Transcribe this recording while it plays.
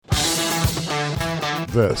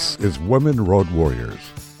This is Women Road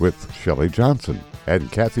Warriors with Shelley Johnson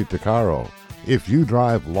and Kathy Tuccaro. If you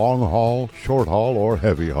drive long haul, short haul, or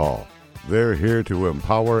heavy haul, they're here to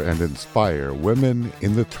empower and inspire women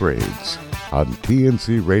in the trades on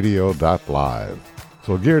tncradio.live.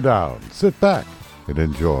 So gear down, sit back, and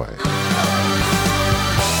enjoy.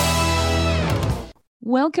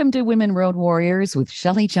 Welcome to Women Road Warriors with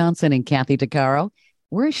Shelley Johnson and Kathy Tuccaro.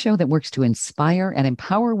 We're a show that works to inspire and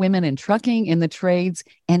empower women in trucking, in the trades,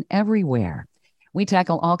 and everywhere. We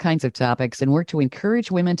tackle all kinds of topics and work to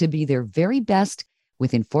encourage women to be their very best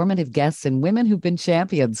with informative guests and women who've been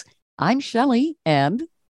champions. I'm Shelley, and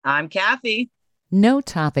I'm Kathy. No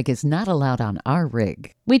topic is not allowed on our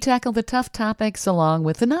rig. We tackle the tough topics along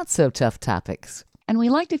with the not-so-tough topics. And we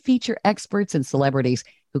like to feature experts and celebrities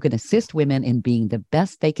who can assist women in being the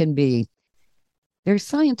best they can be. There's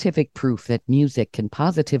scientific proof that music can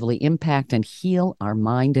positively impact and heal our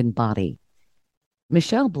mind and body.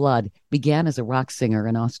 Michele Blood began as a rock singer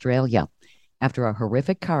in Australia. After a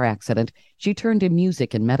horrific car accident, she turned to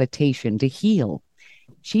music and meditation to heal.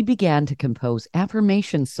 She began to compose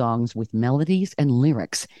affirmation songs with melodies and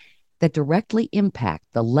lyrics that directly impact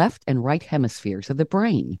the left and right hemispheres of the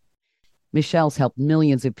brain. Michele's helped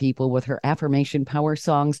millions of people with her affirmation power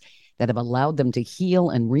songs that have allowed them to heal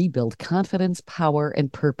and rebuild confidence, power,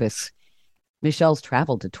 and purpose. Michele's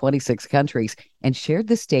traveled to 26 countries and shared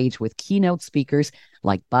the stage with keynote speakers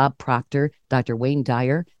like Bob Proctor, Dr. Wayne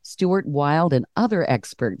Dyer, Stuart Wilde, and other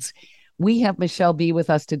experts. We have Michele be with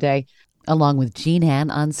us today, along with Jean Ann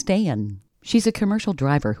on Stayin. She's a commercial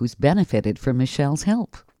driver who's benefited from Michele's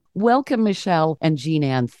help. Welcome, Michele and Jean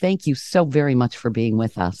Ann. Thank you so very much for being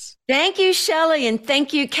with us. Thank you, Shelley, and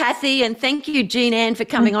thank you, Kathy, and thank you, Jean Ann, for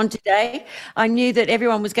coming on today. I knew that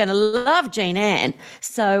everyone was going to love Jean Ann.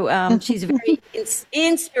 So she's a very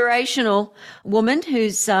inspirational woman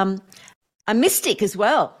who's a mystic as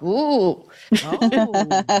well. Ooh.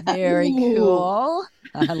 Oh, very cool.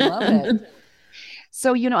 I love it.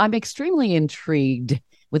 So, I'm extremely intrigued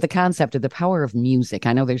with the concept of the power of music.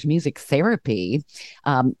 I know there's music therapy.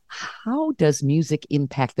 How does music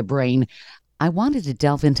impact the brain? I wanted to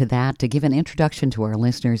delve into that to give an introduction to our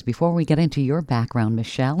listeners before we get into your background,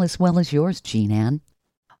 Michele, as well as yours, Jean Ann.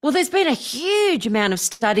 Well, there's been a huge amount of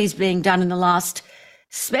studies being done in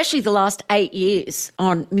especially the last 8 years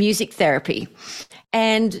on music therapy.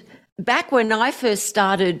 And back when I first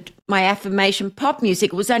started my affirmation pop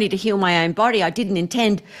music, it was only to heal my own body. I didn't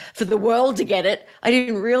intend for the world to get it. I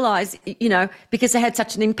didn't realize, because it had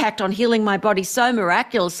such an impact on healing my body so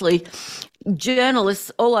miraculously. Journalists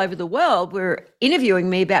all over the world were interviewing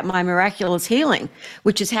me about my miraculous healing,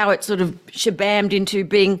 which is how it sort of shabammed into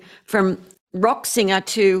being from rock singer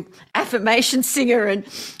to affirmation singer and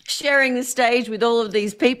sharing the stage with all of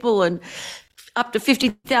these people and up to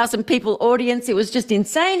 50,000 people audience. It was just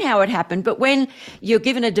insane how it happened. But when you're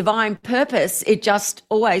given a divine purpose, it just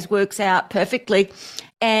always works out perfectly.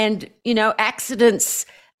 And, accidents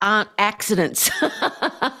aren't accidents.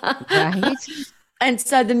 Right. And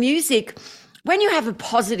so the music, when you have a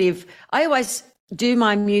positive, I always do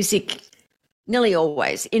my music nearly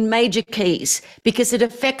always in major keys because it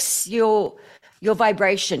affects your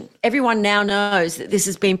vibration. Everyone now knows that this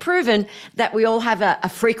has been proven that we all have a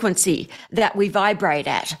frequency that we vibrate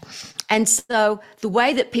at. And so the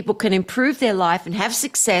way that people can improve their life and have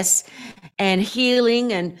success and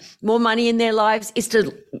healing and more money in their lives is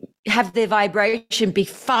to have their vibration be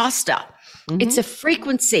faster. Mm-hmm. It's a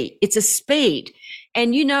frequency. It's a speed.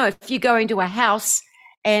 And if you go into a house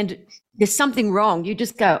and there's something wrong, you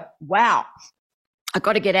just go, wow, I've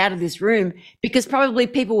got to get out of this room, because probably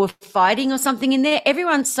people were fighting or something in there.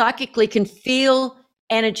 Everyone psychically can feel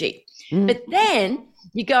energy. Mm. But then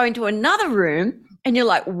you go into another room and you're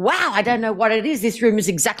like, wow, I don't know what it is. This room is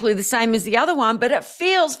exactly the same as the other one, but it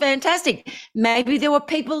feels fantastic. Maybe there were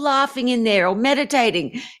people laughing in there or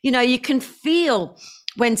meditating. You can feel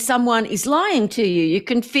when someone is lying to you. You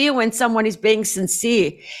can feel when someone is being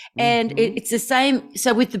sincere. Mm-hmm. And it's the same.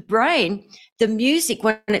 So with the brain, the music,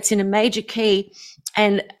 when it's in a major key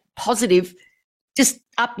and positive, just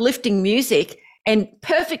uplifting music and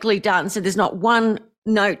perfectly done. So there's not one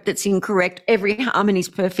note that's incorrect. Every harmony is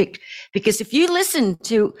perfect. Because if you listen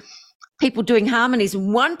to people doing harmonies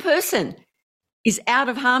and one person is out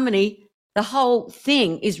of harmony, the whole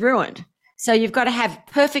thing is ruined. So you've got to have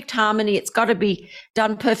perfect harmony. It's got to be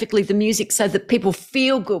done perfectly, the music, so that people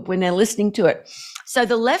feel good when they're listening to it. So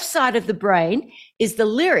the left side of the brain is the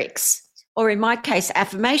lyrics, or in my case,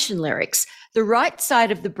 affirmation lyrics. The right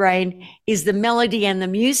side of the brain is the melody and the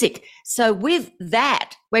music. So with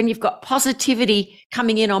that, when you've got positivity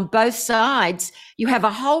coming in on both sides, you have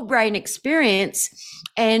a whole brain experience,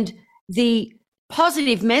 and the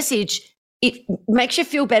positive message, it makes you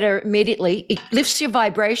feel better immediately. It lifts your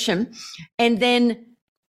vibration, and then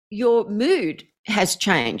your mood has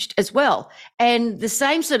changed as well. And the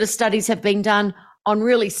same sort of studies have been done on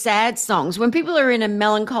really sad songs. When people are in a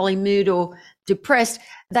melancholy mood or depressed,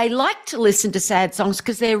 they like to listen to sad songs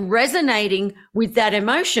because they're resonating with that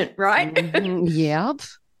emotion, right? Yep.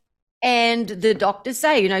 And the doctors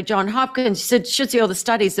say, John Hopkins should see all the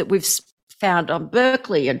studies that we've found on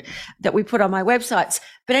Berkeley and that we put on my websites.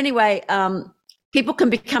 But anyway, people can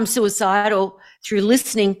become suicidal through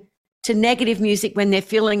listening to negative music when they're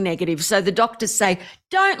feeling negative. So the doctors say,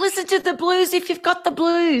 don't listen to the blues if you've got the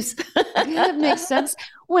blues. Yeah, it makes sense.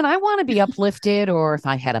 When I want to be uplifted, or if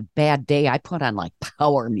I had a bad day, I put on like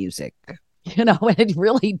power music, and it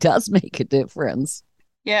really does make a difference.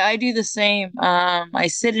 Yeah, I do the same. I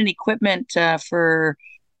sit in equipment for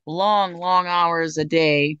long, long hours a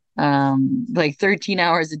day, like 13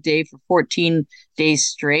 hours a day for 14 days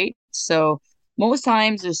straight. So most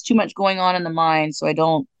times there's too much going on in the mind, so I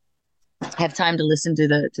don't have time to listen to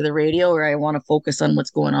the radio, or I want to focus on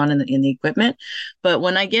what's going on in the equipment. But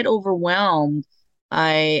when I get overwhelmed,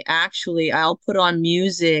 I'll put on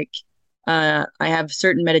music. I have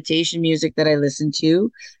certain meditation music that I listen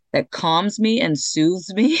to that calms me and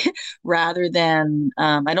soothes me rather than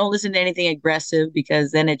I don't listen to anything aggressive,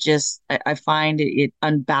 because then I find it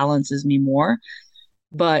unbalances me more.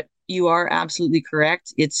 But you are absolutely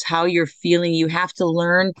correct. It's how you're feeling. You have to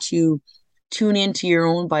learn to tune into your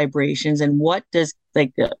own vibrations, and what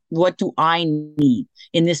do I need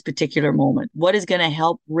in this particular moment? What is going to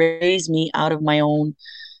help raise me out of my own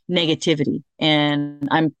negativity? And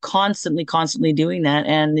I'm constantly doing that.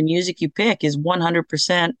 And the music you pick is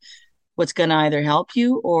 100% what's going to either help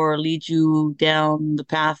you or lead you down the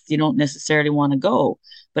path you don't necessarily want to go.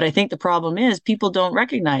 But I think the problem is people don't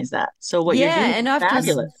recognize that. So what you're doing is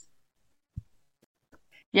fabulous.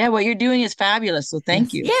 Yeah, what you're doing is fabulous. So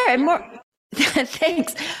thank you. Yeah, and more.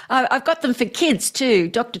 Thanks. I've got them for kids too.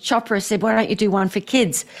 Dr. Chopra said, why don't you do one for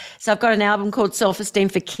kids? So I've got an album called Self-Esteem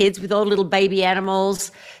for Kids with all little baby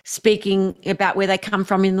animals speaking about where they come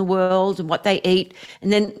from in the world and what they eat.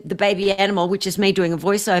 And then the baby animal, which is me doing a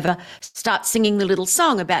voiceover, starts singing the little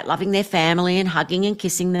song about loving their family and hugging and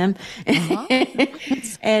kissing them.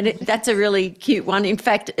 And that's a really cute one. In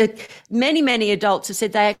fact, many adults have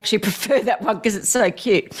said they actually prefer that one because it's so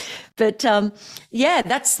cute. But yeah,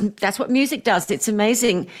 that's what music does. It's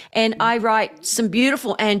amazing. And I write some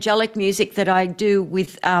beautiful angelic music that I do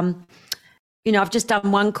with, I've just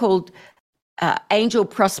done one called Angel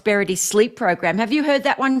Prosperity Sleep Program. Have you heard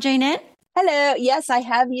that one, Jean-Anne? Hello. Yes, I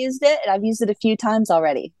have used it. And I've used it a few times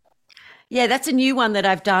already. Yeah, that's a new one that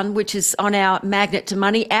I've done, which is on our Magnet to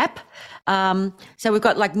Money app. So we've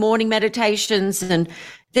got like morning meditations, and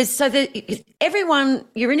everyone,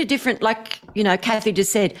 you're in a different, like, Kathy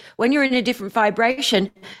just said, when you're in a different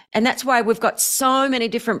vibration, and that's why we've got so many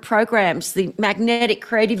different programs. The Magnetic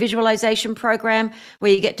Creative Visualization Program,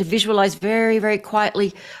 where you get to visualize very, very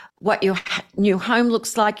quietly what your new home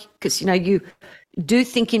looks like, because, you do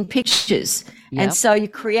think in pictures. Yep. And so you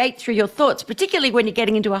create through your thoughts, particularly when you're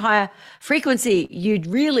getting into a higher frequency,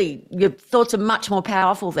 your thoughts are much more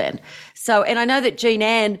powerful then. So, and I know that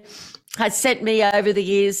Jean-Anne has sent me over the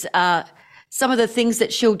years some of the things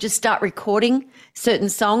that she'll just start recording, certain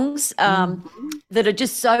songs that are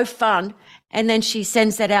just so fun. And then she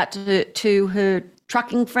sends that out to her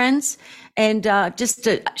trucking friends. And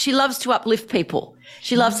she loves to uplift people.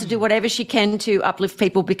 She loves to do whatever she can to uplift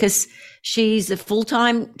people because she's a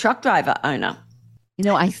full-time truck driver owner.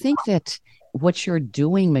 I think that what you're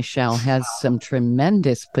doing, Michele, has some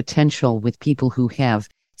tremendous potential with people who have,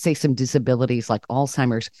 say, some disabilities like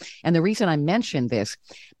Alzheimer's. And the reason I mentioned this,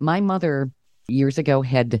 my mother years ago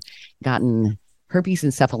had gotten herpes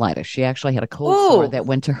encephalitis. She actually had a cold sore that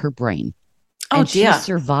went to her brain. And dear. She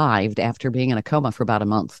survived after being in a coma for about a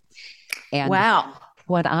month. And wow.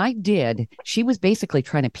 What I did, she was basically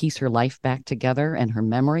trying to piece her life back together and her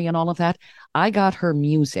memory and all of that. I got her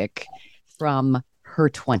music from her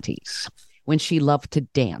 20s when she loved to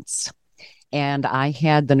dance. And I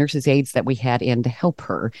had the nurses' aides that we had in to help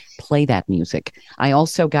her play that music. I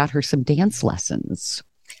also got her some dance lessons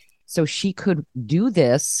so she could do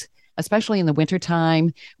this, especially in the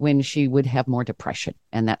wintertime when she would have more depression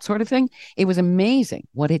and that sort of thing. It was amazing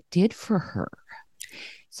what it did for her.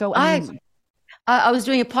 So I was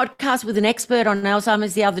doing a podcast with an expert on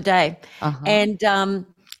Alzheimer's the other day,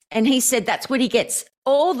 and he said that's what he gets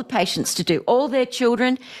all the patients to do, all their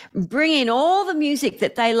children, bring in all the music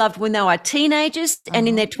that they loved when they were teenagers and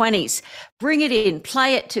in their 20s. Bring it in,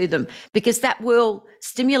 play it to them, because that will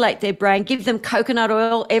stimulate their brain. Give them coconut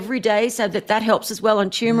oil every day so that helps as well,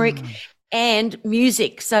 and turmeric. and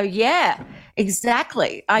music. So yeah,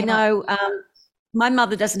 exactly. I know my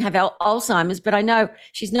mother doesn't have Alzheimer's, but I know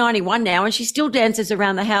she's 91 now and she still dances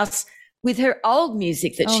around the house with her old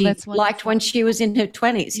music that she liked when she was in her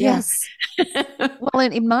 20s. Yes. Well,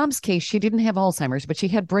 in Mom's case, she didn't have Alzheimer's, but she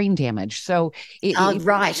had brain damage. So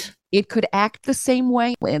it could act the same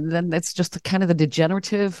way. And then that's just kind of the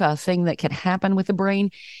degenerative thing that can happen with the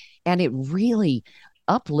brain. And it really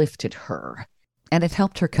uplifted her and it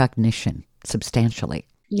helped her cognition substantially.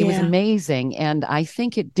 It was amazing. And I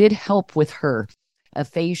think it did help with her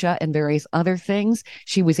aphasia and various other things.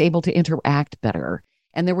 She was able to interact better.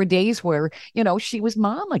 And there were days where, she was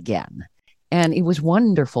Mom again. And it was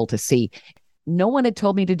wonderful to see. No one had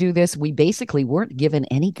told me to do this. We basically weren't given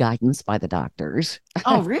any guidance by the doctors.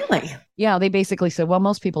 Oh, really? Yeah, they basically said, well,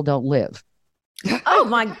 most people don't live. Oh,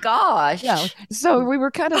 my gosh. Yeah. So we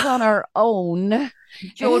were kind of on our own.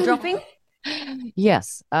 Jaw-dropping?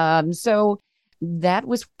 Yes. So that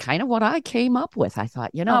was kind of what I came up with. I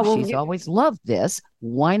thought, she's always loved this.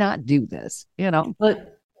 Why not do this?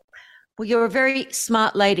 Well, you're a very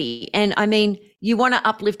smart lady. And I mean, you want to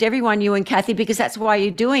uplift everyone, you and Kathy, because that's why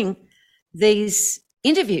you're doing these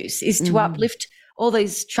interviews, is to uplift all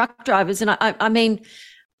these truck drivers. And I mean,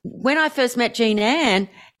 when I first met Jean Ann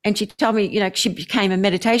and she told me, she became a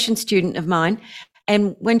meditation student of mine.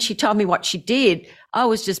 And when she told me what she did, I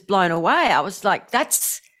was just blown away. I was like,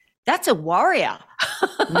 that's a warrior.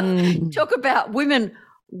 Talk about women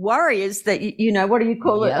warriors that, what do you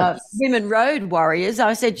call it? Women road warriors.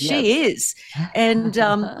 I said, she is. And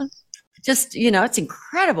just, it's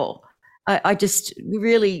incredible. I just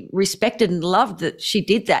really respected and loved that she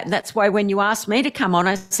did that. And that's why when you asked me to come on,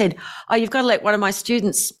 I said, oh, you've got to let one of my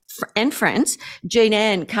students and friends, Jean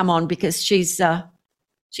Ann, come on because she's a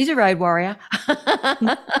road warrior.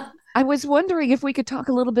 I was wondering if we could talk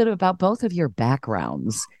a little bit about both of your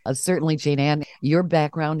backgrounds. Certainly, Jean Ann, your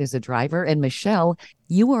background as a driver, and Michele,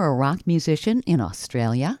 you were a rock musician in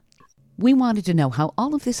Australia. We wanted to know how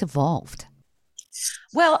all of this evolved.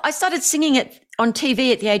 Well, I started singing it on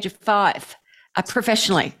TV at the age of 5,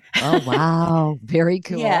 professionally. Oh, wow. Very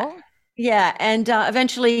cool. Yeah. And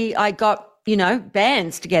eventually I got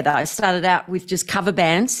bands together. I started out with just cover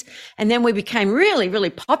bands, and then we became really, really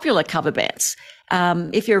popular cover bands.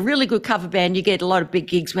 If you're a really good cover band, you get a lot of big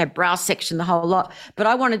gigs. We had brass section, the whole lot. But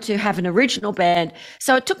I wanted to have an original band.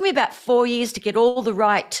 So it took me about 4 years to get all the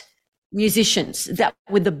right musicians that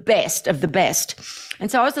were the best of the best.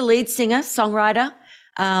 And so I was the lead singer, songwriter,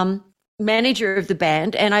 manager of the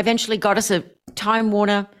band, and I eventually got us a Time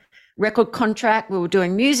Warner record contract. We were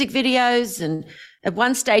doing music videos, and at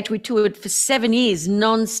one stage we toured for 7 years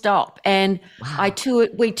non-stop. And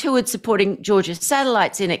we toured supporting Georgia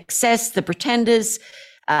Satellites, In Excess, The Pretenders,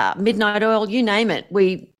 Midnight Oil, you name it.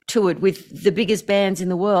 We toured with the biggest bands in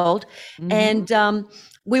the world. And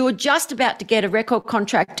we were just about to get a record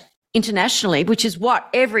contract internationally, which is what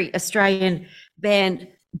every Australian band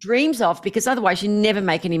dreams of, because otherwise you never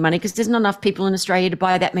make any money because there's not enough people in Australia to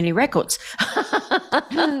buy that many records.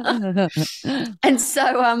 And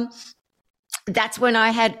so that's when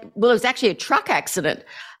it was actually a truck accident.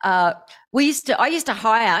 I used to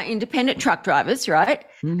hire independent truck drivers, right?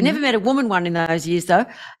 I never met a woman one in those years though.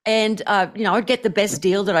 And, I'd get the best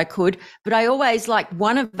deal that I could, but I always liked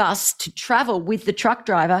one of us to travel with the truck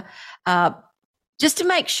driver, just to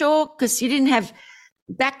make sure, because you didn't have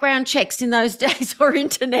background checks in those days or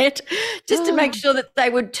internet, just to make sure that they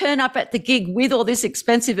would turn up at the gig with all this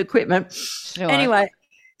expensive equipment. Sure. Anyway,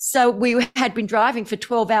 so we had been driving for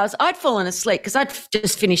 12 hours. I'd fallen asleep because I'd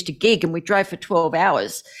just finished a gig and we drove for 12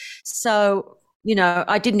 hours. So,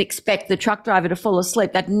 I didn't expect the truck driver to fall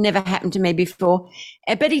asleep. That never happened to me before.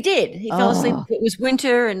 But he did. He fell asleep. It was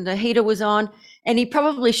winter and the heater was on, and he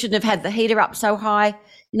probably shouldn't have had the heater up so high.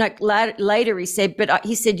 Later he said, but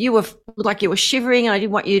he said, you looked like you were shivering and I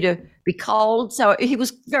didn't want you to be cold. So he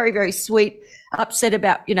was very, very sweet, upset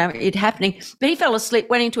about, it happening. But he fell asleep,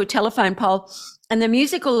 went into a telephone pole, and the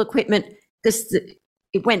musical equipment,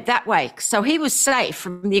 it went that way. So he was safe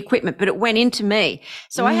from the equipment, but it went into me.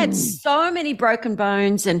 So I had so many broken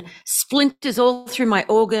bones and splinters all through my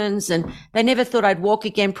organs, and they never thought I'd walk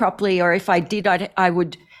again properly, or if I did, I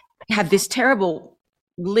would have this terrible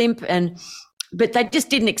limp, but they just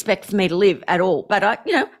didn't expect for me to live at all. But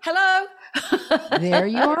hello. There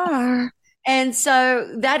you are. And so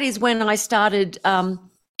that is when I started,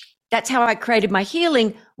 that's how I created my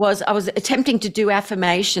healing. I was attempting to do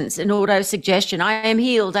affirmations and auto-suggestion. I am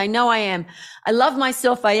healed. I know I am. I love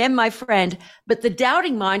myself. I am my friend. But the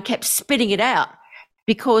doubting mind kept spitting it out,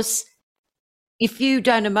 because if you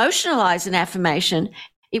don't emotionalize an affirmation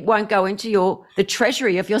it won't go into the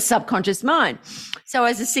treasury of your subconscious mind. So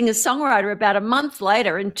as a singer-songwriter, about a month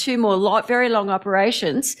later, in two more very long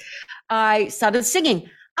operations, I started singing,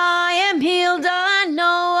 I am healed, I know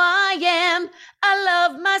I am. I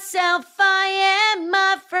love myself, I am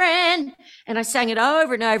my friend. And I sang it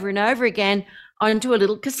over and over and over again onto a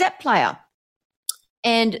little cassette player.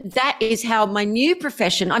 And that is how my new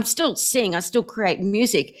profession, I'm still sing, I still create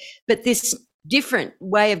music, but this different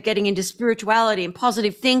way of getting into spirituality and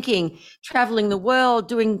positive thinking, traveling the world,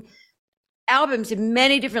 doing albums in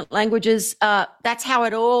many different languages. That's how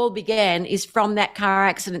it all began, is from that car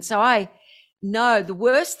accident. So I know the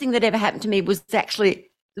worst thing that ever happened to me was actually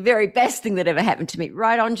the very best thing that ever happened to me.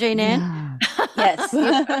 Right on, Jean Ann? Yeah. Yes.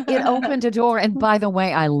 It opened a door. And by the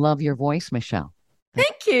way, I love your voice, Michele.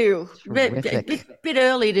 Thank you. Terrific. Bit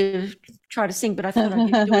early to try to sing, but I thought I'd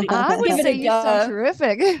do it again. I would Give it say a you go. sound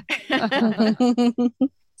terrific.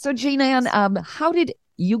 So, Jean Ann, how did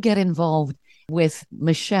you get involved with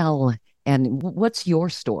Michele, and what's your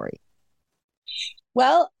story?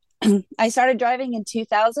 Well, I started driving in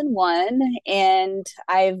 2001, and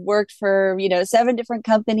I've worked for, 7 different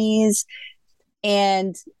companies,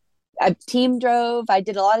 and I team drove. I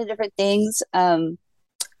did a lot of different things.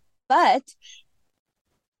 But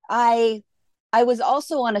I was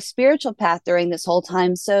also on a spiritual path during this whole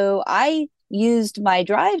time. So I used my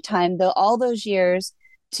drive time, though, all those years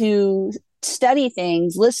to study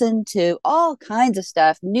things, listen to all kinds of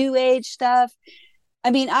stuff, new age stuff.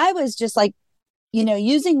 I mean, I was just like,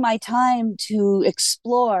 using my time to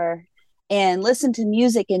explore and listen to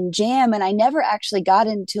music and jam. And I never actually got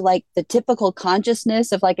into like the typical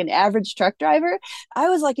consciousness of like an average truck driver. I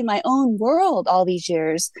was like in my own world all these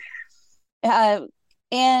years.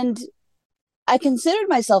 And I considered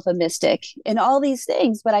myself a mystic in all these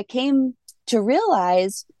things, but I came to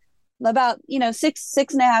realize about,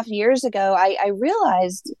 6.5 years ago, I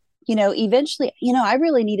realized, eventually, I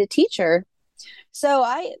really need a teacher. So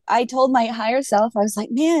I told my higher self, I was like,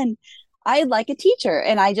 man, I'd like a teacher.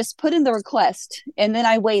 And I just put in the request, and then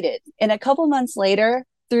I waited. And a couple months later,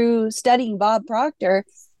 through studying Bob Proctor,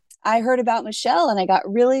 I heard about Michele, and I got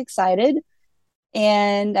really excited.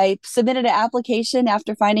 And I submitted an application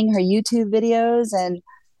after finding her YouTube videos. And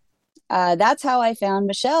that's how I found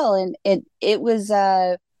Michele. And it was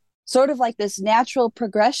sort of like this natural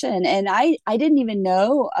progression. And I didn't even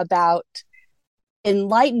know about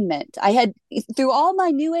enlightenment. I had, through all my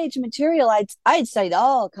new age material, I'd studied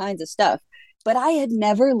all kinds of stuff, but I had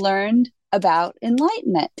never learned about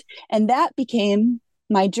enlightenment. And that became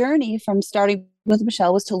my journey from starting with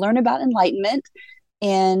Michele, was to learn about enlightenment.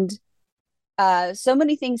 And so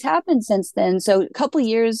many things happened since then. So a couple of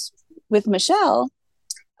years with Michele,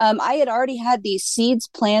 I had already had these seeds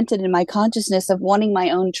planted in my consciousness of wanting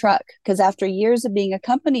my own truck, because after years of being a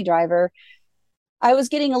company driver, I was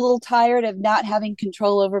getting a little tired of not having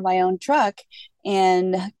control over my own truck,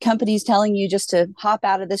 and companies telling you just to hop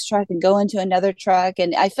out of this truck and go into another truck.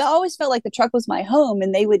 And I always felt like the truck was my home,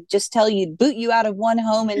 and they would just tell you, boot you out of one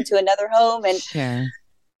home into another home. And Sure.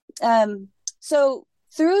 So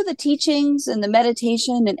through the teachings and the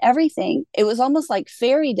meditation and everything, it was almost like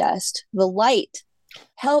fairy dust. The light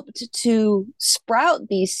helped to sprout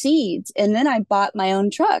these seeds. And then I bought my own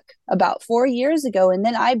truck about 4 years ago. And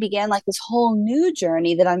then I began like this whole new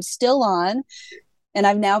journey that I'm still on. And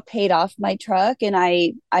I've now paid off my truck, and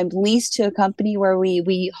I'm leased to a company where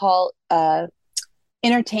we haul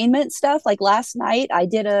entertainment stuff. Like last night, I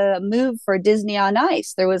did a move for Disney on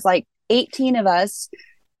Ice. There was like 18 of us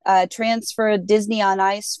transferred Disney on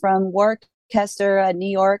Ice from Worcester, New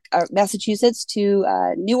York, Massachusetts,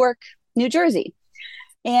 to Newark, New Jersey.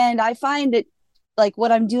 And I find it, like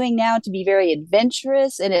what I'm doing now, to be very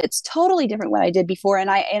adventurous, and it's totally different what I did before.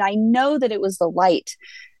 And I know that it was the light,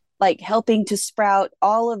 like helping to sprout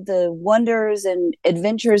all of the wonders and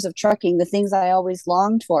adventures of trucking, the things I always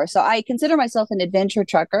longed for. So I consider myself an adventure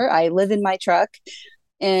trucker. I live in my truck,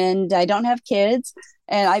 and I don't have kids.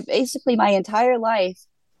 And I basically, my entire life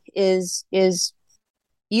is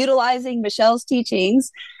utilizing Michele's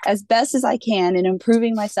teachings as best as I can and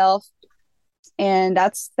improving myself. And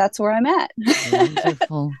that's where I'm at.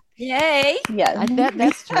 Wonderful. Yay. Yeah.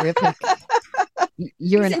 That's terrific.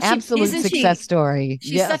 You're an absolute success story.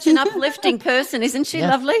 She's such an uplifting person, isn't she?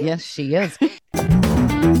 Yes, Lovely. Yes, she is.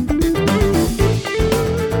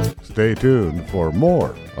 Stay tuned for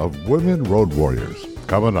more of Women Road Warriors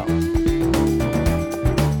coming up.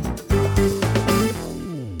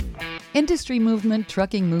 Industry movement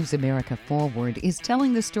Trucking Moves America Forward is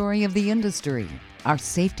telling the story of the industry. Our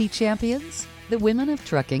safety champions, the women of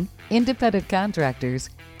trucking, independent contractors,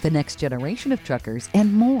 the next generation of truckers,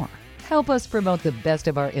 and more. Help us promote the best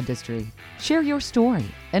of our industry. Share your story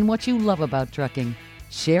and what you love about trucking.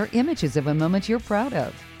 Share images of a moment you're proud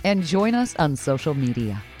of. And join us on social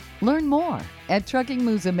media. Learn more at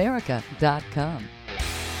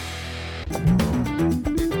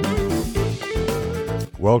truckingmovesamerica.com.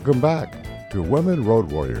 Welcome back to Women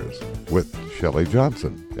Road Warriors with Shelley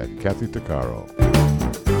Johnson and Kathy Tuccaro.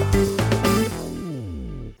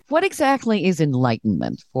 What exactly is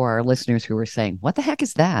enlightenment for our listeners who are saying, what the heck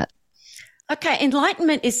is that? Okay,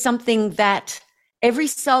 enlightenment is something that every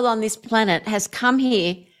soul on this planet has come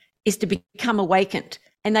here is to become awakened.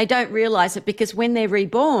 And they don't realize it because when they're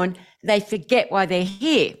reborn, they forget why they're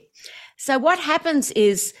here. So what happens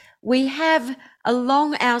is we have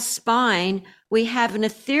along our spine, we have an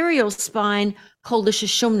ethereal spine called the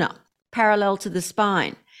Sushumna, parallel to the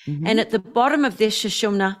spine. Mm-hmm. And at the bottom of this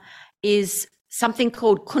Sushumna is something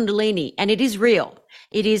called Kundalini, and it is real.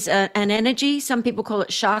 It is an energy. Some people call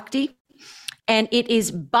it Shakti. And it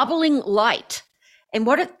is bubbling light. And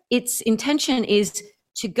what its intention is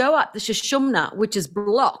to go up the Sushumna, which is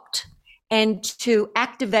blocked, and to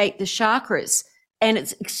activate the chakras. And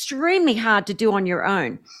it's extremely hard to do on your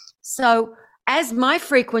own. So as my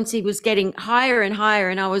frequency was getting higher and higher,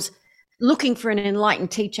 and I was looking for an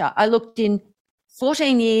enlightened teacher, I looked in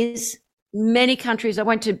 14 years, many countries. I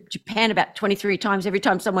went to Japan about 23 times. Every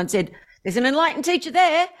time someone said, there's an enlightened teacher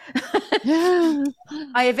there.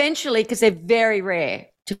 I eventually, because they're very rare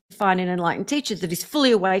to find an enlightened teacher that is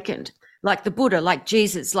fully awakened, like the Buddha, like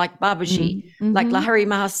Jesus, like Babaji, like Lahiri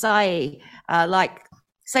Mahasaya, like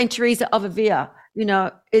Saint Teresa of Avila. You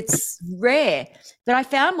know, it's rare. But I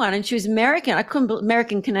found one, and she was American. I couldn't believe,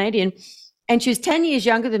 American-Canadian, and she was 10 years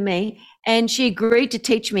younger than me, and she agreed to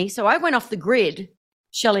teach me. So I went off the grid,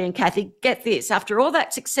 Shelley and Kathy, get this. After all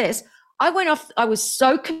that success, I was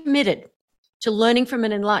so committed to learning from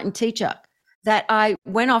an enlightened teacher that I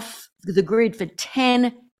went off the grid for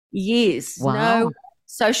 10 years. Wow. No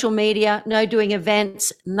social media, no doing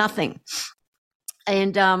events, nothing.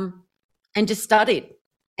 And just studied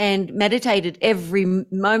and meditated every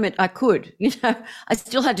moment I could. You know, I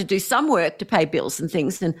still had to do some work to pay bills and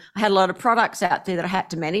things. And I had a lot of products out there that I had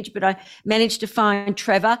to manage, but I managed to find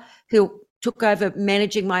Trevor, who took over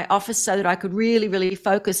managing my office so that I could really, really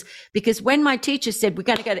focus. Because when my teacher said, we're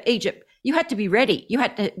going to go to Egypt, you had to be ready. You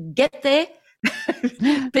had to get there,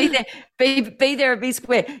 be there, be there and be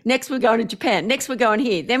square. Next, we're going to Japan. Next, we're going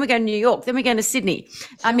here. Then we're going to New York. Then we're going to Sydney.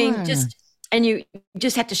 Sure. I mean, and you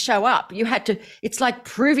just had to show up. You had to, it's like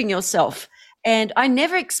proving yourself. And I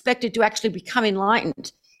never expected to actually become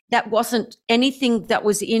enlightened. That wasn't anything that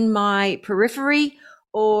was in my periphery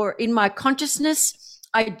or in my consciousness.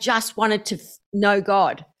 I just wanted to know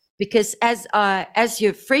God, because as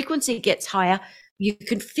your frequency gets higher, I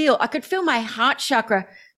could feel my heart chakra.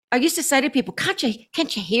 I used to say to people, can't you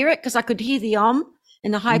hear it? Because I could hear the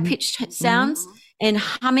and the high pitched sounds and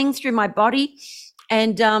humming through my body.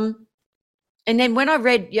 And then when I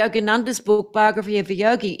read Yogananda's book, Biography of a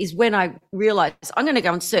Yogi, is when I realized I'm going to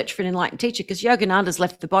go and search for an enlightened teacher, because Yogananda's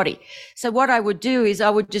left the body. So what I would do is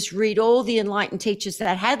I would just read all the enlightened teachers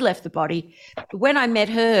that had left the body. When I met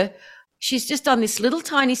her, she's just on this little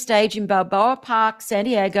tiny stage in Balboa Park, San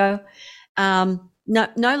Diego. No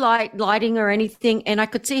lighting or anything. And I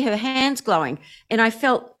could see her hands glowing, and I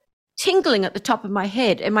felt tingling at the top of my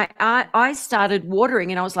head, and my eyes started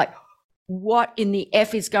watering, and I was like, what in the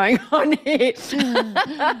F is going on here?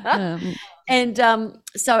 And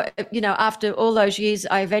so, you know, after all those years,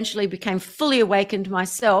 I eventually became fully awakened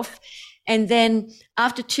myself. And then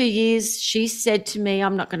after 2 years, she said to me,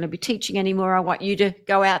 I'm not going to be teaching anymore. I want you to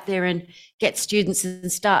go out there and get students and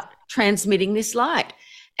start transmitting this light.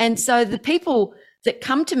 And so the people that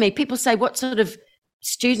come to me, people say, what sort of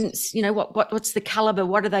students, you know, what's the caliber?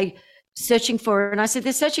 What are they searching for? And I said,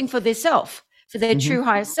 they're searching for their self, for their true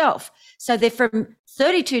higher self. So they're from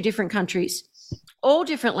 32 different countries, all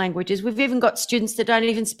different languages. We've even got students that don't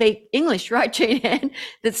even speak English, right, Jean-Anne,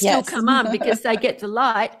 that still come on because they get the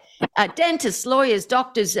light. Dentists, lawyers,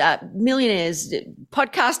 doctors, millionaires,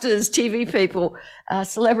 podcasters, TV people,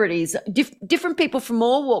 celebrities, different people from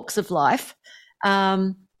all walks of life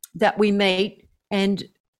that we meet. And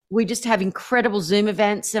we just have incredible Zoom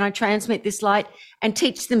events, and I transmit this light and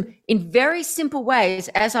teach them in very simple ways.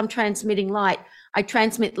 As I'm transmitting light, I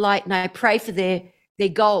transmit light and I pray for their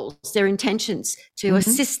goals, their intentions, to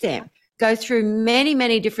assist them go through many,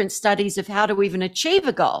 many different studies of how to even achieve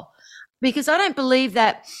a goal. Because I don't believe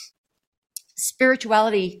that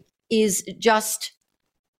spirituality is just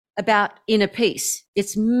about inner peace.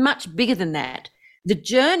 It's much bigger than that. The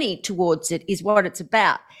journey towards it is what it's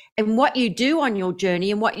about. And what you do on your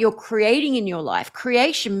journey and what you're creating in your life.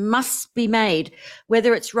 Creation must be made,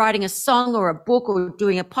 whether it's writing a song or a book or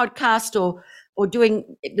doing a podcast or doing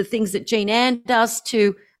the things that Jean Ann does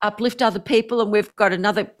to uplift other people. And we've got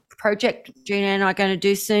another project Jean Ann and I are going to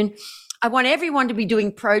do soon. I want everyone to be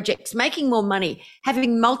doing projects, making more money,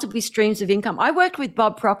 having multiple streams of income. I worked with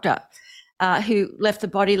Bob Proctor, who left the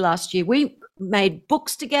body last year. We made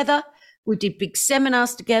books together. We did big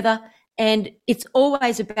seminars together. And it's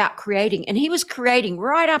always about creating. And he was creating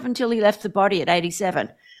right up until he left the body at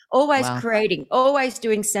 87. Always creating, always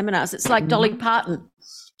doing seminars. It's like Dolly Parton.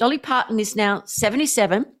 Dolly Parton is now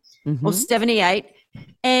 77 or 78.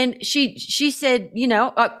 And she said,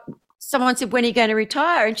 someone said, when are you going to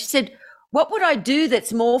retire? And she said, what would I do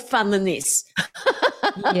that's more fun than this?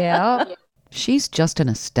 Yeah. She's just an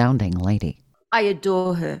astounding lady. I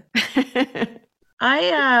adore her.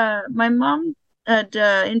 My mom had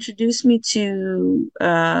introduced me to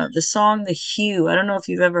the song "The Hue." I don't know if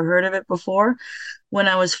you've ever heard of it before. When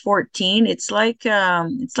I was 14, it's like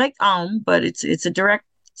but it's a direct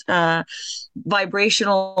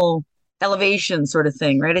vibrational elevation sort of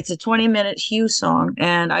thing, right? It's a 20-minute Hue song,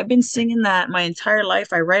 and I've been singing that my entire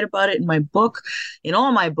life. I write about it in my book, in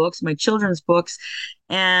all my books, my children's books,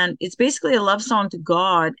 and it's basically a love song to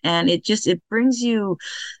God, and it brings you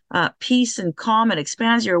peace and calm. It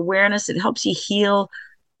expands your awareness. It helps you heal.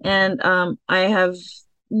 And I have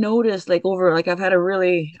noticed I've had a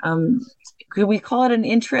really, could we call it an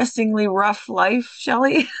interestingly rough life,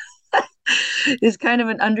 Shelley? Is kind of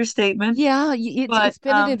an understatement. Yeah, it's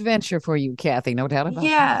been an adventure for you, Kathy, no doubt about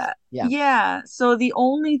that. Yeah. So the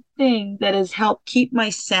only thing that has helped keep my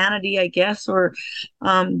sanity, I guess, or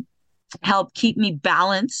helped keep me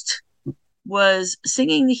balanced was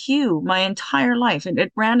singing the Hue my entire life, and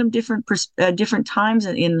at random different times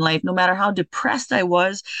in life, no matter how depressed I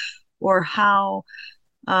was or how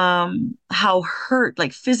hurt,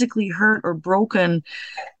 like physically hurt or broken,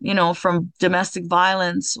 from domestic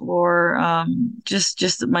violence or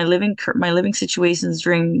just my living situations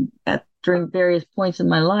during various points in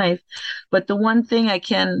my life. But the one thing I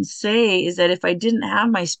can say is that if I didn't have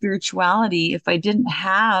my spirituality, if I didn't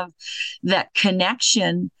have that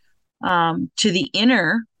connection to the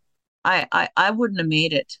inner, I wouldn't have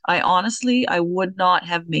made it. I would not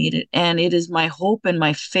have made it. And it is my hope and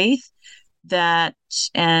my faith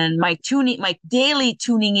and my daily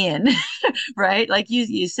tuning in, right? Like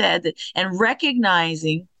you said, and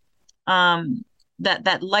recognizing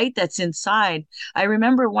that light that's inside. I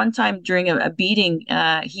remember one time during a beating,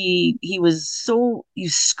 he was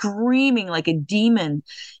screaming like a demon,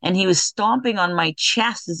 and he was stomping on my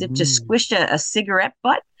chest as if to squish a cigarette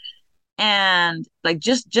butt. And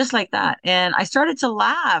just like that. And I started to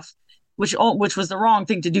laugh, which was the wrong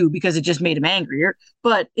thing to do because it just made him angrier.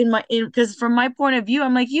 But because from my point of view,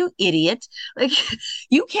 I'm like, you idiot, like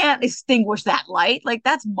you can't extinguish that light. Like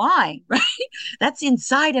that's mine, right? That's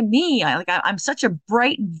inside of me. I'm such a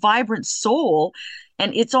bright and vibrant soul.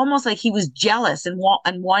 And it's almost like he was jealous and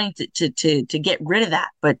wanting to get rid of that,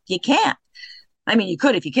 but you can't. I mean, you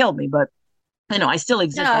could if you killed me, but I still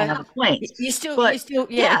exist on other planes. You still, exactly. Oh,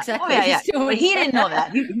 yeah. But he didn't know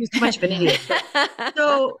that. He was too much of an idiot.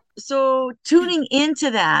 So tuning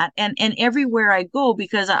into that, and everywhere I go,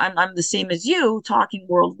 because I'm the same as you, talking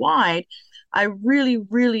worldwide, I really,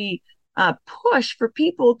 really push for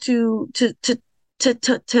people to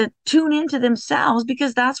tune into themselves,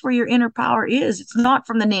 because that's where your inner power is. It's not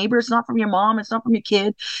from the neighbor. It's not from your mom. It's not from your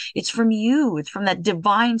kid. It's from you. It's from that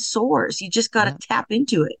divine source. You just got to tap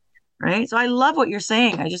into it. Right. So I love what you're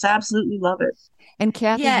saying. I just absolutely love it. And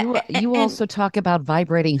Kathy, you also talk about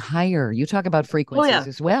vibrating higher. You talk about frequencies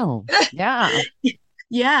as well. Yeah.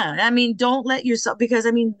 Yeah. I mean, don't let yourself,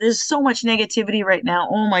 because there's so much negativity right now.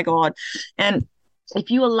 Oh my God. And if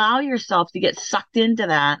you allow yourself to get sucked into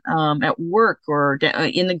that at work or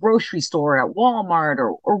in the grocery store, at Walmart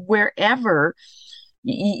or wherever,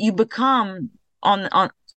 you become on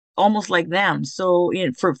almost like them. So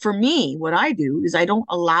for me, what I do is I don't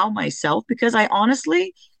allow myself, because I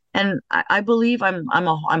honestly, and I believe I'm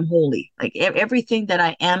holy. Like everything that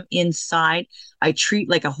I am inside, I treat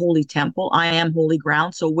like a holy temple. I am holy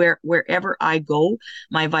ground. So wherever I go,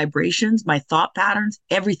 my vibrations, my thought patterns,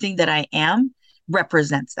 everything that I am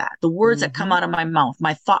represents that. The words that come out of my mouth,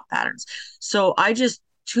 my thought patterns. So I just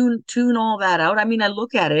tune all that out. I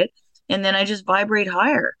look at it, and then I just vibrate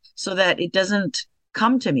higher so that it doesn't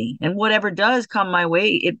come to me, and whatever does come my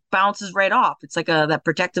way, it bounces right off. It's like that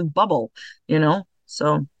protective bubble,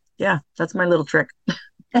 so yeah, that's my little trick.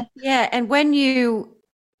 Yeah. And when you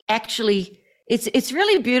actually, it's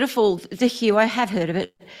really beautiful, the Hue, I have heard of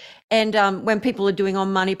it, And when people are doing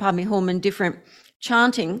Om Mani Padme Hum and different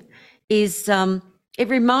chanting, is it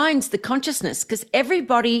reminds the consciousness, because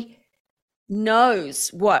everybody knows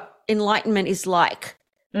what enlightenment is like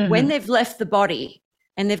when they've left the body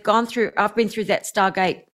and they've gone through. I've been through that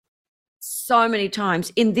Stargate so many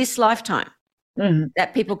times in this lifetime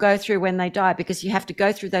that people go through when they die, because you have to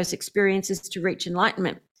go through those experiences to reach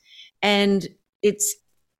enlightenment. And it's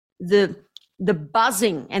the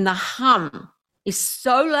buzzing and the hum is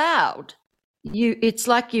so loud, it's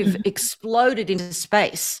like you've exploded into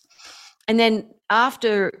space. And then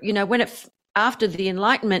after, after the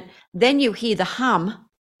enlightenment, then you hear the hum.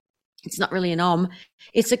 It's not really an om,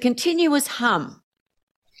 it's a continuous hum.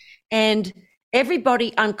 And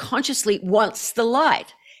everybody unconsciously wants the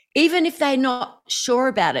light. Even if they're not sure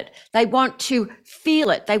about it, they want to feel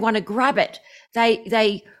it. They want to grab it.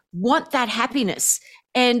 They want that happiness.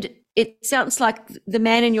 And it sounds like the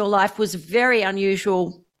man in your life was very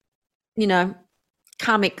unusual,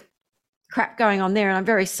 karmic crap going on there. And I'm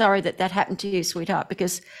very sorry that happened to you, sweetheart,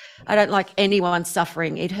 because I don't like anyone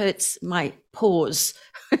suffering. It hurts my paws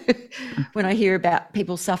when I hear about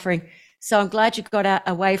people suffering. So I'm glad you got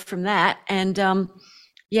away from that. And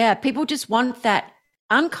people just want that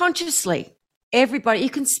unconsciously. Everybody, you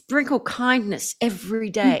can sprinkle kindness every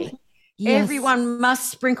day. Yes. Everyone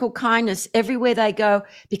must sprinkle kindness everywhere they go,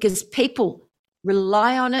 because people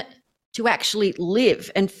rely on it to actually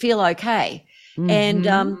live and feel okay. And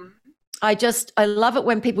I love it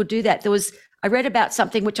when people do that. I read about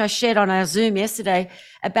something which I shared on our Zoom yesterday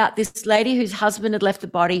about this lady whose husband had left the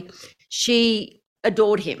body. She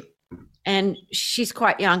adored him, and she's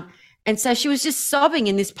quite young. And so she was just sobbing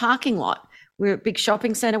in this parking lot. We're at a big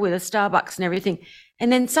shopping center with a Starbucks and everything.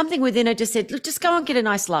 And then something within her just said, look, just go and get a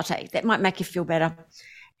nice latte. That might make you feel better.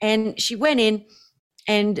 And she went in,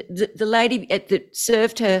 and the lady that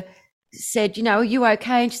served her said, are you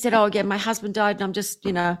okay? And she said, oh, yeah, my husband died, and I'm just,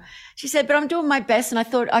 she said, but I'm doing my best, and I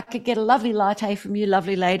thought I could get a lovely latte from you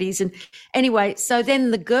lovely ladies. And anyway, so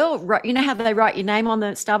then the girl, how they write your name on the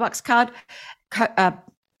Starbucks cup?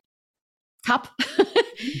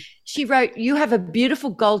 She wrote, you have a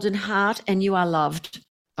beautiful golden heart and you are loved.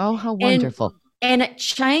 Oh, how wonderful. And it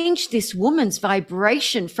changed this woman's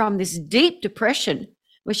vibration from this deep depression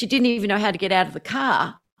where she didn't even know how to get out of the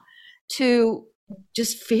car to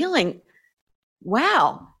just feeling,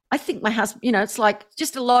 wow, I think my husband, it's like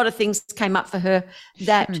just a lot of things came up for her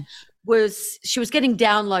that she was getting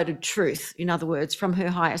downloaded truth, in other words, from her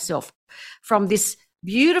higher self, from this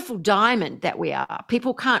beautiful diamond that we are.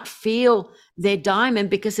 People can't feel their diamond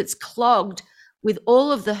because it's clogged with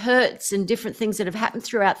all of the hurts and different things that have happened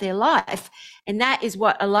throughout their life. And that is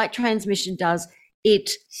what a light transmission does. It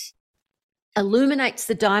illuminates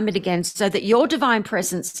the diamond again so that your divine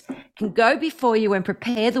presence can go before you and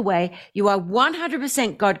prepare the way. You are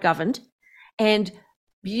 100% God-governed, and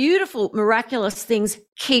beautiful, miraculous things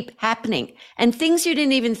keep happening. And things you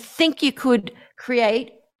didn't even think you could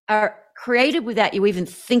create are created without you even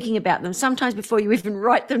thinking about them, sometimes before you even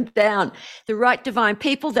write them down. The right divine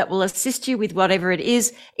people that will assist you with whatever it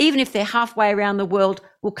is, even if they're halfway around the world,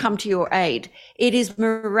 will come to your aid. It is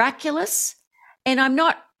miraculous, and I'm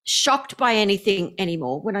not shocked by anything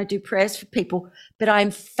anymore when I do prayers for people, but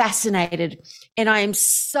I'm fascinated, and I am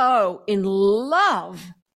so in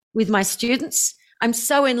love with my students. I'm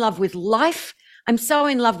so in love with life. I'm so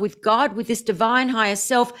in love with God, with this divine higher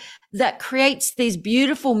self that creates these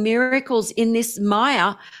beautiful miracles in this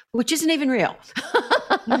Maya, which isn't even real.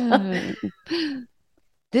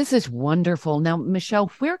 This is wonderful. Now, Michele,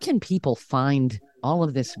 where can people find all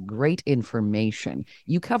of this great information?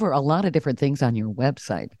 You cover a lot of different things on your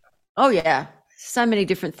website. Oh, yeah. So many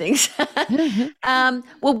different things. Well,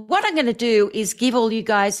 what I'm going to do is give all you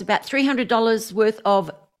guys about $300 worth of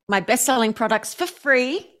my best-selling products for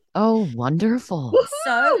free. Oh, wonderful.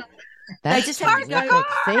 So that's they just have to go.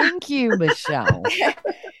 Thank you, Michele.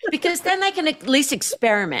 Because then they can at least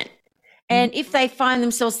experiment. And if they find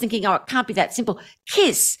themselves thinking, oh, it can't be that simple,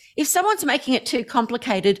 KISS. If someone's making it too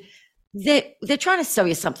complicated, they're trying to sell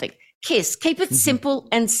you something. KISS. Keep it simple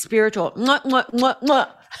and spiritual. Mwah, mwah, mwah, mwah.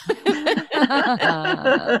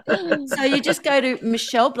 So you just go to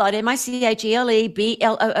Michele Blood,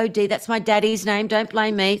 MICHELEBLOOD. That's my daddy's name. Don't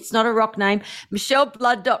blame me. It's not a rock name.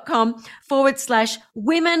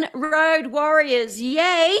 MichelleBlood.com/Women Road Warriors.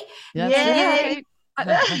 Yay. That's Yay. Right.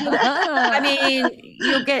 I mean,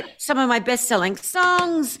 you'll get some of my best-selling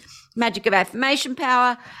songs, Magic of Affirmation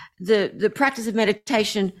Power, the practice of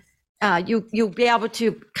meditation. You'll be able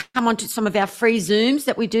to come onto some of our free Zooms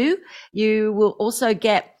that we do. You will also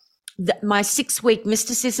get my 6-week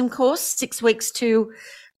mysticism course, 6 weeks to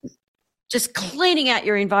just cleaning out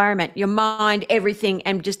your environment, your mind, everything,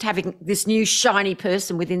 and just having this new shiny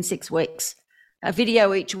person within 6 weeks. A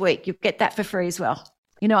video each week. You get that for free as well.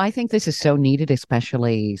 I think this is so needed,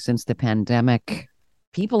 especially since the pandemic.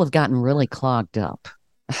 People have gotten really clogged up.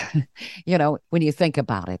 When you think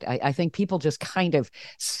about it, I think people just kind of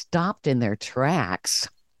stopped in their tracks.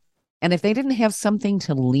 And if they didn't have something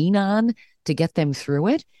to lean on to get them through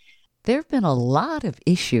it, there have been a lot of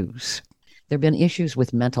issues. There have been issues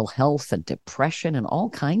with mental health and depression and all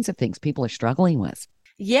kinds of things people are struggling with.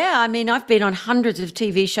 Yeah, I mean, I've been on hundreds of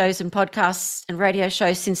TV shows and podcasts and radio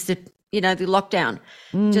shows since the lockdown.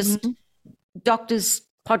 Mm-hmm. Just doctors'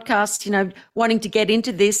 podcasts, wanting to get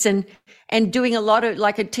into this and doing a lot of,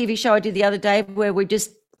 like a TV show I did the other day where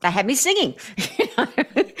they had me singing,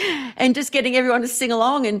 and just getting everyone to sing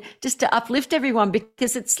along and just to uplift everyone,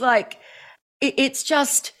 because it's like, it's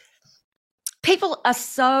just, people are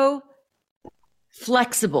so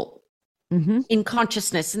flexible in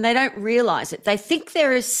consciousness, and they don't realize it. They think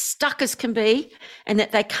they're as stuck as can be and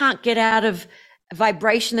that they can't get out of a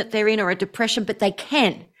vibration that they're in or a depression, but they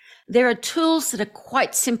can. There are tools that are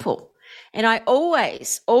quite simple. And I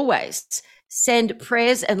always send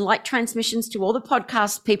prayers and light transmissions to all the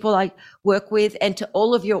podcast people I work with and to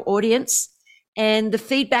all of your audience. And the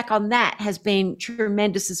feedback on that has been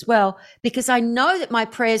tremendous as well, because I know that my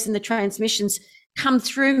prayers and the transmissions come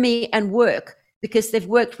through me and work, because they've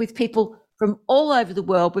worked with people from all over the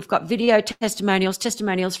world. We've got video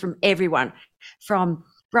testimonials from everyone, from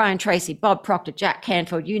Brian Tracy, Bob Proctor, Jack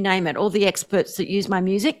Canfield, you name it, all the experts that use my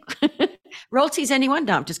music. Royalties, anyone?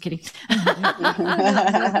 No, I'm just kidding.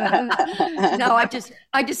 No,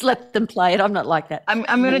 I just let them play it. I'm not like that.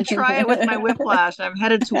 I'm going to try it with my whiplash. I'm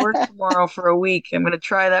headed to work tomorrow for a week. I'm going to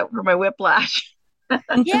try that for my whiplash.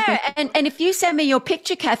 Yeah, and if you send me your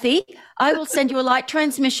picture, Kathy, I will send you a light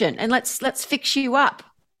transmission, and let's fix you up.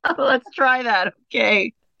 Oh, let's try that.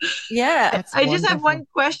 Okay. Yeah, I just have one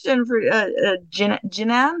question for Jinan. Did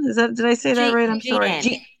I say that right? I'm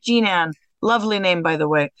sorry. Jinan. Lovely name, by the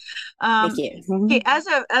way. Thank you. Okay, as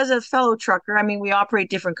a fellow trucker, I mean, we operate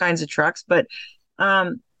different kinds of trucks, but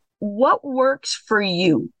what works for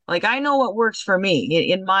you? Like, I know what works for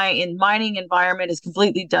me. In mining environment is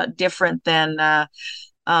completely different than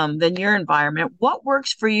your environment. What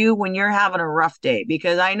works for you when you're having a rough day?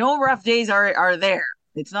 Because I know rough days are there.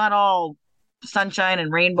 It's not all sunshine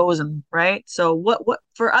and rainbows, and right. So what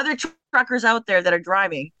for other truckers out there that are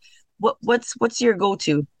driving, what's your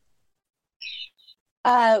go-to?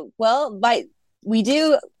 Well, we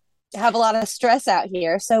do have a lot of stress out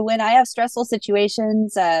here. So when I have stressful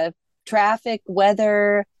situations, traffic,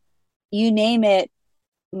 weather, you name it,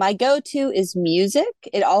 my go-to is music.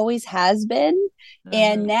 It always has been.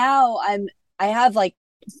 And now I have like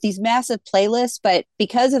these massive playlists, but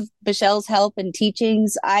because of Michelle's help and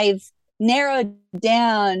teachings, I've narrowed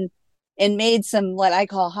down and made some what I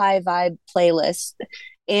call high vibe playlists.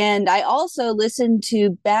 And I also listen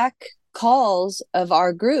to back calls of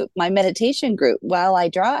our group, my meditation group, while I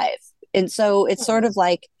drive. And so it's sort of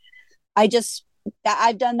like I've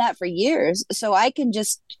done that for years. So I can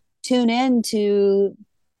just tune in to,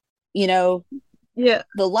 the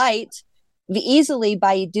light easily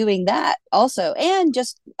by doing that also. And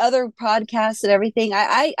just other podcasts and everything.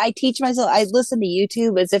 I teach myself, I listen to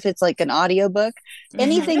YouTube as if it's like an audiobook,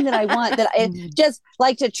 anything that I want, that I just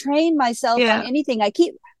like to train myself on anything.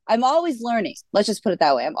 I'm always learning. Let's just put it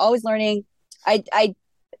that way. I'm always learning. I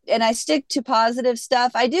stick to positive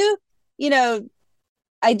stuff. I do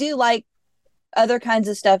like other kinds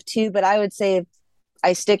of stuff too, but I would say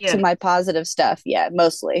I stick to my positive stuff. Yeah,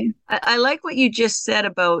 mostly. I like what you just said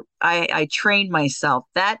about I train myself.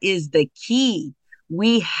 That is the key.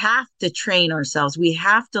 We have to train ourselves. We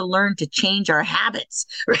have to learn to change our habits,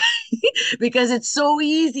 right? Because it's so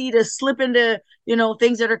easy to slip into,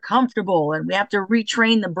 things that are comfortable, and we have to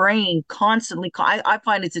retrain the brain constantly. I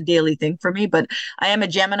find it's a daily thing for me, but I am a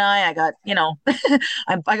Gemini. I got,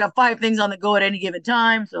 I got 5 things on the go at any given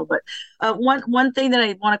time. So, but one thing that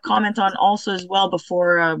I want to comment on also as well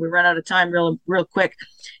before we run out of time real quick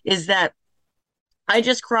is that I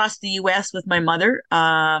just crossed the U.S. with my mother.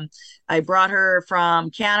 I brought her from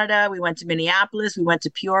Canada. We went to Minneapolis. We went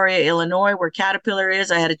to Peoria, Illinois, where Caterpillar is.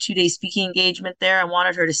 I had a 2-day speaking engagement there. I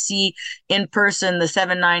wanted her to see in person the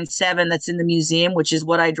 797 that's in the museum, which is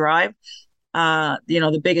what I drive,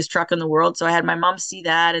 the biggest truck in the world. So I had my mom see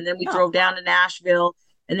that. And then we drove down to Nashville.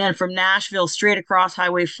 And then from Nashville, straight across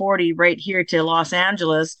Highway 40, right here to Los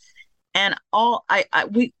Angeles. And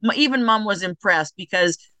even Mom was impressed,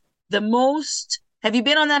 because have you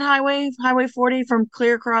been on that highway 40 from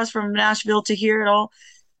clear across from Nashville to here at all?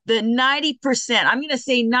 the 90%, I'm going to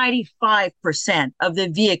say 95% of the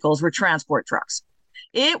vehicles were transport trucks.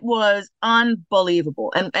 It was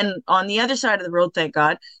unbelievable. And on the other side of the road, thank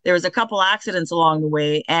God, there was a couple accidents along the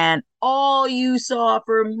way, and all you saw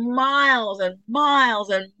for miles and miles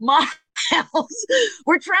and miles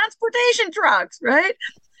were transportation trucks, right?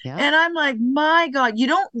 Yeah. And I'm like, my God, you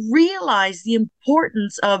don't realize the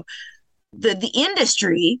importance of the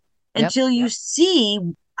industry until you see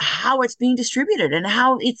how it's being distributed and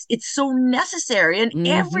how it's so necessary and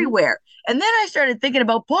everywhere. And then I started thinking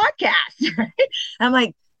about podcasts, right? I'm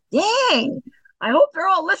like, dang, I hope they're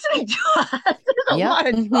all listening to us. There's a lot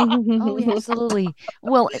of talk. Oh, absolutely.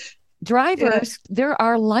 Well, drivers, they're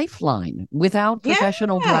our lifeline. Without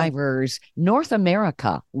professional drivers, North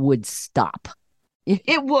America would stop.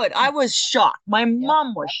 It would. I was shocked. My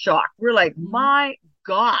mom was shocked. We're like, my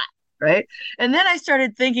God. Right. And then I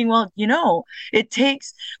started thinking, well, it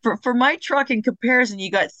takes for my truck in comparison, you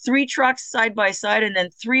got 3 trucks side by side and then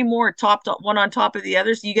 3 more one on top of the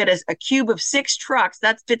other. So you get a cube of 6 trucks.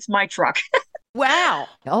 That fits my truck. Wow.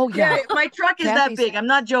 Oh, yeah. My truck is that big. I'm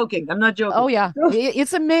not joking. Oh, yeah.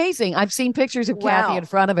 It's amazing. I've seen pictures of Kathy in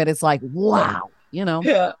front of it. It's like, wow,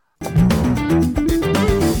 Yeah.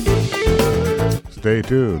 Stay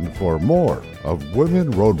tuned for more of Women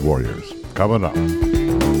Road Warriors coming up.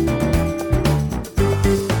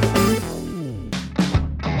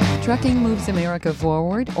 Trucking Moves America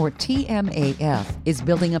Forward, or TMAF, is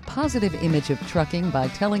building a positive image of trucking by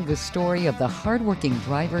telling the story of the hardworking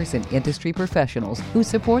drivers and industry professionals who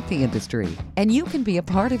support the industry. And you can be a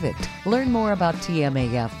part of it. Learn more about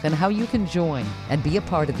TMAF and how you can join and be a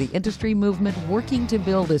part of the industry movement working to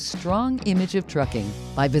build a strong image of trucking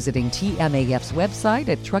by visiting TMAF's website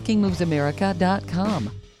at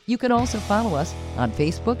truckingmovesamerica.com. You can also follow us on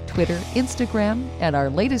Facebook, Twitter, Instagram, and our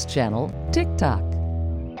latest channel, TikTok.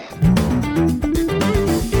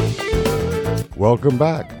 Welcome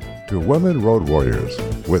back to Women Road Warriors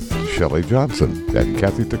with Shelley Johnson and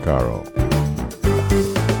Kathy Tuccaro.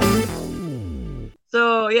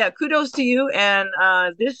 So kudos to you, and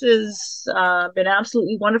this has been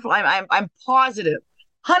absolutely wonderful. I'm positive,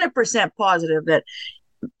 100% positive that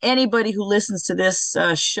anybody who listens to this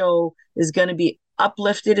show is going to be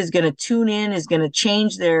uplifted, is going to tune in, is going to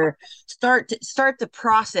change their start the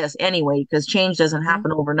process anyway, because change doesn't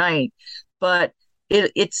happen overnight. But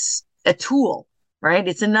it's a tool, right?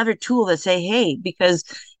 It's another tool that say, hey, because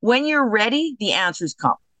when you're ready, the answers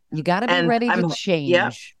come. You got to be ready to change.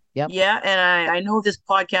 Yep. Yeah. And I know this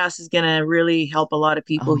podcast is going to really help a lot of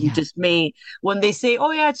people who just when they say,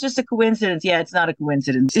 oh, yeah, it's just a coincidence. Yeah, it's not a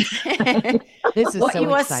coincidence. This is what so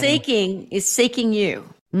you are exciting. seeking is seeking you.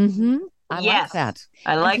 Mm-hmm. I like that.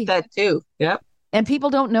 I like that too. Yep. And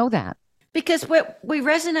people don't know that. Because we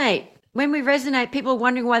resonate. When we resonate, people are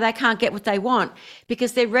wondering why they can't get what they want,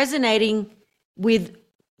 because they're resonating with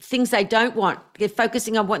things they don't want. They're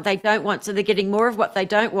focusing on what they don't want, so they're getting more of what they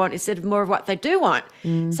don't want instead of more of what they do want.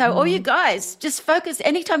 So all you guys, just focus.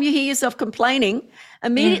 Anytime you hear yourself complaining,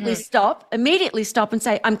 immediately stop and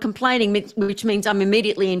say, I'm complaining, which means I'm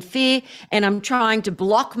immediately in fear, and I'm trying to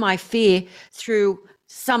block my fear through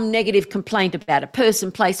some negative complaint about a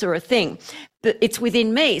person, place, or a thing. But it's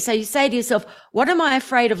within me. So you say to yourself, what am I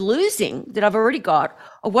afraid of losing that I've already got?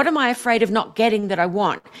 Or what am I afraid of not getting that I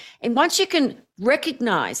want? And once you can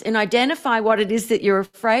recognize and identify what it is that you're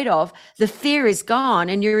afraid of, the fear is gone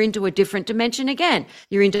and you're into a different dimension again.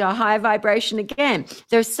 You're into a higher vibration again.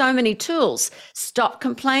 There's so many tools. Stop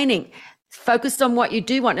complaining. Focus on what you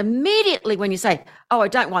do want. Immediately when you say, oh, I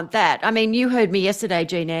don't want that. I mean, you heard me yesterday,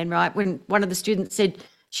 Jean Ann, right? When one of the students said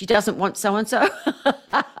she doesn't want so-and-so.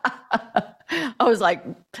 I was like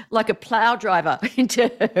a plow driver. Don't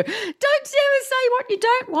ever say what you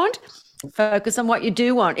don't want. Focus on what you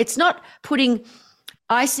do want. It's not putting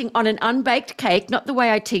icing on an unbaked cake, not the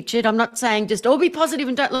way I teach it. I'm not saying just be positive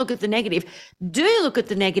and don't look at the negative. Do look at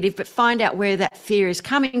the negative, but find out where that fear is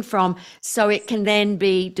coming from so it can then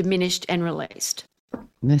be diminished and released.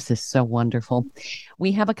 This is so wonderful.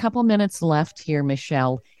 We have a couple minutes left here,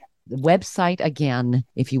 Michele. The website again,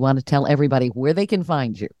 if you want to tell everybody where they can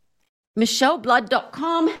find you.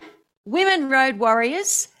 MichelleBlood.com, Women Road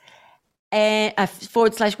Warriors, and /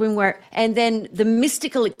 Women Warriors, and then the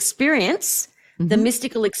Mystical Experience,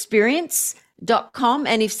 themysticalexperience.com.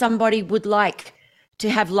 And if somebody would like to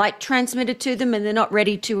have light transmitted to them and they're not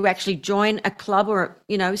ready to actually join a club or,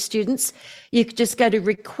 students, you could just go to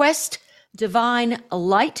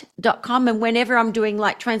requestdivinelight.com. And whenever I'm doing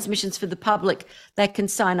light transmissions for the public, they can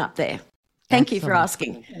sign up there. Thank you for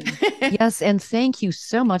asking. Yes, and thank you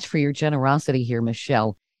so much for your generosity here,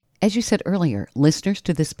 Michele. As you said earlier, listeners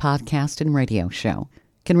to this podcast and radio show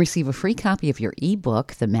can receive a free copy of your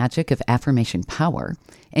ebook, The Magic of Affirmation Power,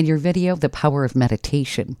 and your video, The Power of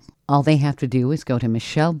Meditation. All they have to do is go to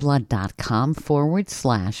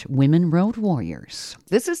micheleblood.com/Women Road Warriors.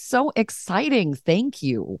 This is so exciting. Thank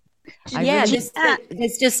you. There's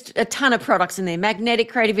just a ton of products in there. Magnetic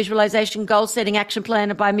Creative Visualization, Goal Setting Action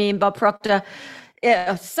Planner by me and Bob Proctor.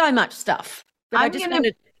 Yeah, so much stuff. But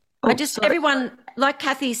everyone, like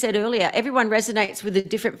Kathy said earlier, everyone resonates with a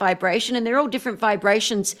different vibration, and they're all different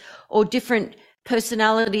vibrations or different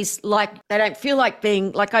personalities. Like, they don't feel like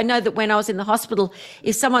being, like, I know that when I was in the hospital,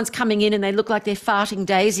 if someone's coming in and they look like they're farting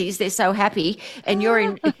daisies, they're so happy, and you're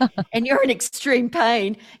in extreme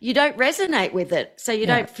pain, you don't resonate with it, so you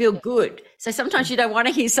don't feel good. So sometimes you don't want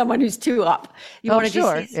to hear someone who's too up. You want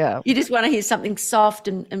to you just want to hear something soft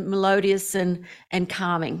and melodious and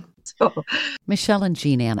calming. Michele and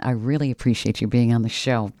Jean Ann, I really appreciate you being on the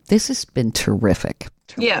show. This has been terrific.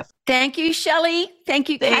 Yeah. Thank you, Shelley. Thank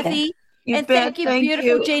you, Kathy. Thank you,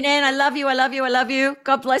 beautiful Jean Ann. I love you. I love you. I love you.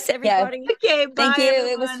 God bless everybody. Yeah. Okay, bye. Thank you.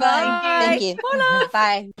 Everyone. It was fun. Bye. Thank you.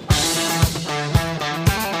 Bye.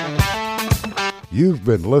 You've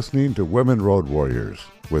been listening to Women Road Warriors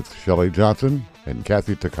with Shelley Johnson and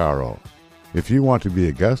Kathy Tuccaro. If you want to be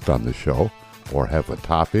a guest on the show or have a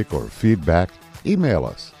topic or feedback, email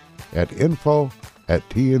us at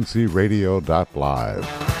info@tncradio.live.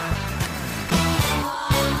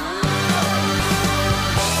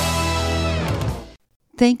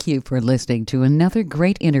 Thank you for listening to another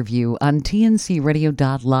great interview on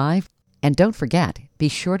tncradio.live. And don't forget, be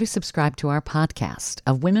sure to subscribe to our podcast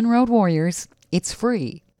of Women Road Warriors. It's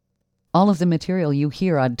free. All of the material you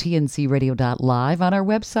hear on tncradio.live on our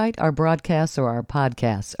website, our broadcasts, or our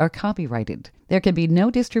podcasts are copyrighted. There can be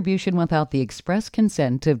no distribution without the express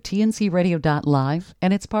consent of tncradio.live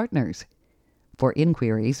and its partners. For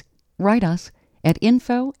inquiries, write us at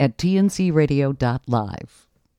info@tncradio.live.